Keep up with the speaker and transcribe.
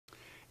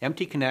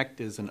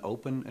MTConnect is an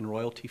open and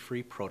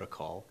royalty-free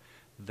protocol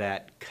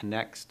that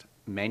connects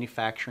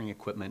manufacturing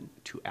equipment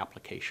to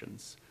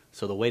applications.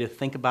 So the way to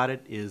think about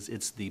it is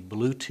it's the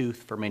Bluetooth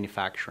for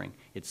manufacturing.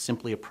 It's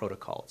simply a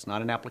protocol. It's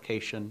not an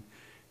application.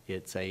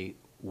 It's a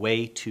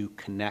way to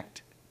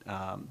connect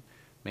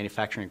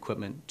manufacturing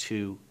equipment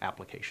to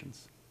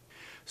applications.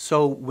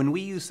 So when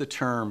we use the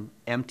term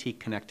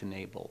MTConnect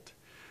enabled,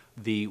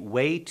 the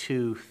way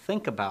to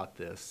think about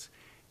this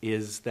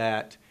is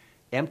that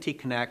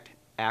MTConnect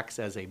acts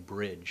as a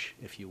bridge,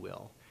 if you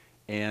will.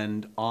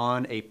 And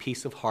on a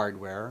piece of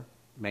hardware,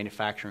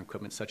 manufacturing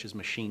equipment such as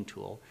machine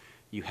tool,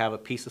 you have a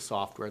piece of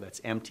software that's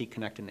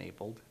MTConnect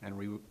enabled,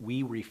 and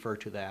we refer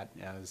to that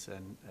as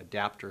an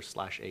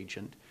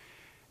adapter/agent.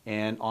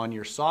 And on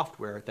your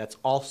software, that's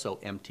also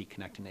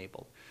MTConnect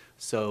enabled.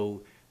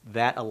 So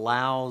that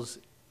allows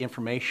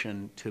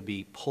information to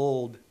be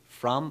pulled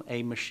from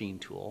a machine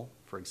tool,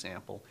 for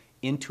example,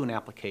 into an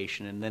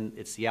application, and then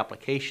it's the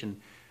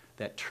application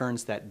that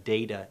turns that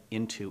data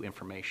into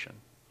information.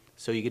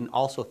 So you can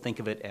also think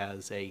of it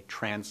as a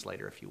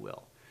translator, if you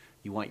will.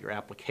 You want your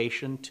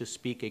application to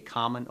speak a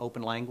common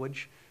open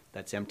language,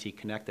 that's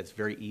MTConnect, that's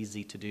very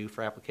easy to do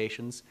for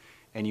applications,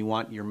 and you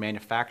want your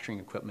manufacturing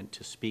equipment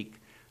to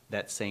speak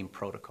that same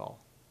protocol.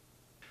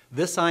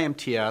 This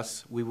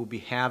IMTS, we will be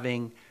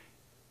having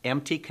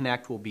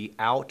MTConnect will be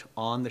out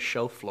on the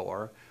show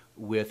floor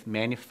with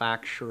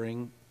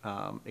manufacturing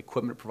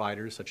equipment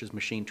providers such as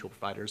machine tool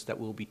providers that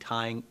will be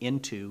tying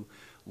into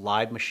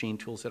live machine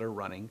tools that are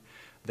running.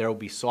 There will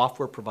be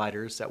software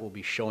providers that will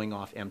be showing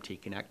off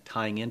MTConnect,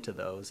 tying into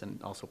those,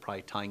 and also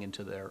probably tying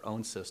into their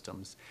own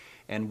systems.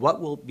 And what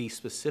we'll be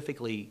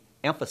specifically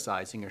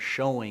emphasizing or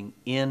showing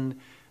in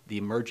the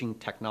Emerging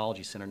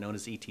Technology Center, known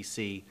as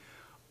ETC,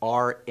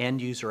 are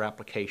end-user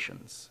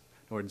applications.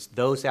 In other words,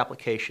 those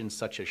applications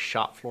such as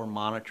shop floor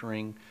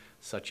monitoring,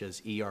 such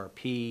as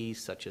ERP,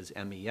 such as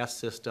MES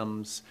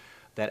systems,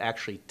 that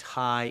actually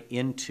tie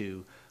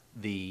into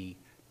the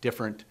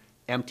different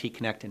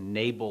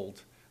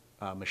MTConnect-enabled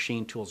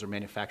machine tools or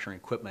manufacturing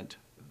equipment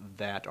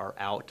that are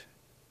out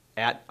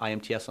at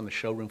IMTS on the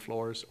showroom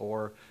floors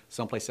or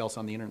someplace else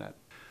on the internet.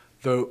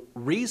 The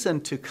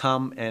reason to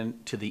come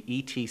to the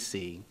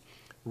ETC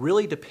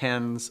really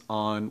depends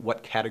on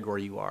what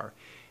category you are.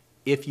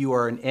 If you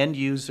are an end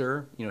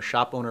user,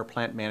 shop owner,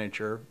 plant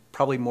manager,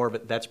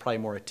 that's probably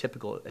more a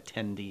typical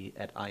attendee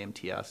at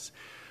IMTS.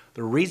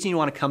 The reason you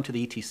want to come to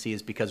the ETC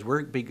is because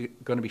we're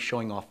going to be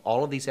showing off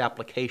all of these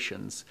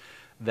applications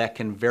that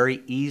can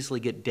very easily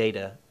get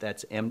data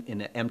that's in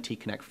an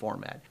MTConnect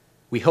format.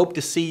 We hope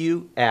to see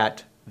you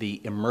at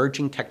the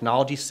Emerging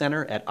Technology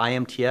Center at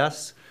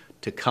IMTS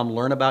to come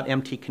learn about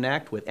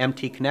MTConnect. With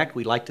MTConnect,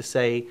 we like to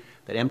say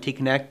that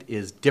MTConnect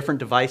is different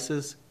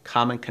devices,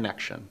 common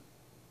connection.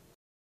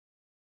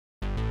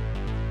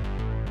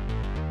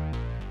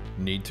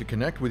 Need to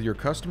connect with your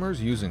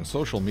customers using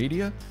social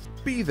media?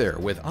 Be there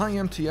with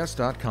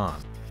IMTS.com.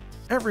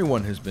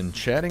 Everyone has been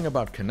chatting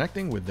about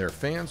connecting with their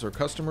fans or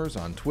customers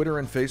on Twitter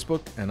and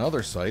Facebook and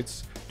other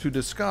sites to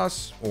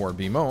discuss or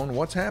bemoan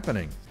what's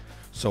happening.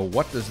 So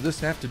what does this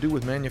have to do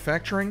with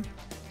manufacturing?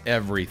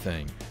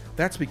 Everything.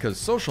 That's because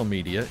social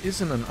media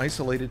isn't an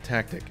isolated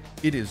tactic.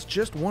 It is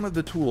just one of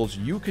the tools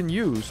you can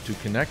use to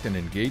connect and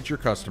engage your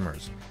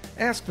customers.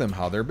 Ask them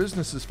how their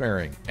business is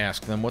faring.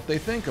 Ask them what they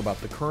think about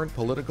the current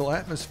political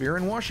atmosphere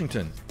in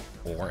Washington.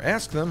 Or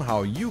ask them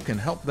how you can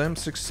help them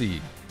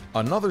succeed.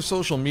 Another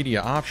social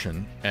media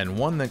option, and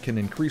one that can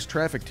increase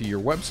traffic to your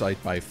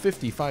website by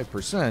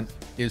 55%,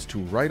 is to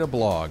write a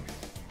blog.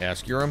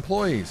 Ask your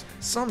employees.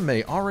 Some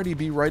may already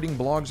be writing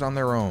blogs on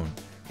their own.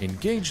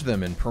 Engage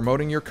them in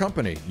promoting your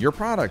company, your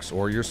products,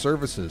 or your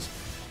services.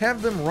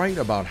 Have them write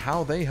about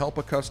how they help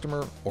a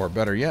customer, or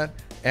better yet,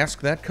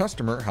 ask that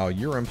customer how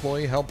your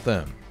employee helped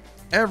them.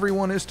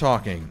 Everyone is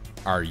talking.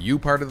 Are you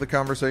part of the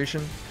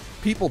conversation?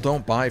 People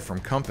don't buy from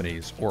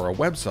companies or a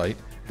website,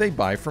 they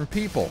buy from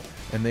people,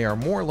 and they are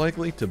more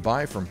likely to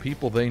buy from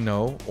people they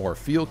know or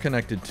feel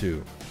connected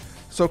to.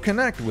 So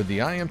connect with the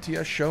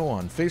IMTS show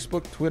on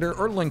Facebook, Twitter,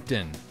 or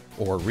LinkedIn,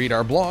 or read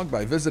our blog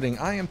by visiting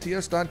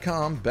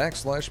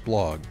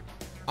imts.com/blog.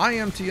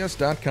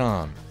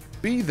 IMTS.com.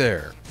 Be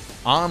there,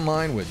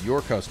 online with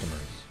your customers.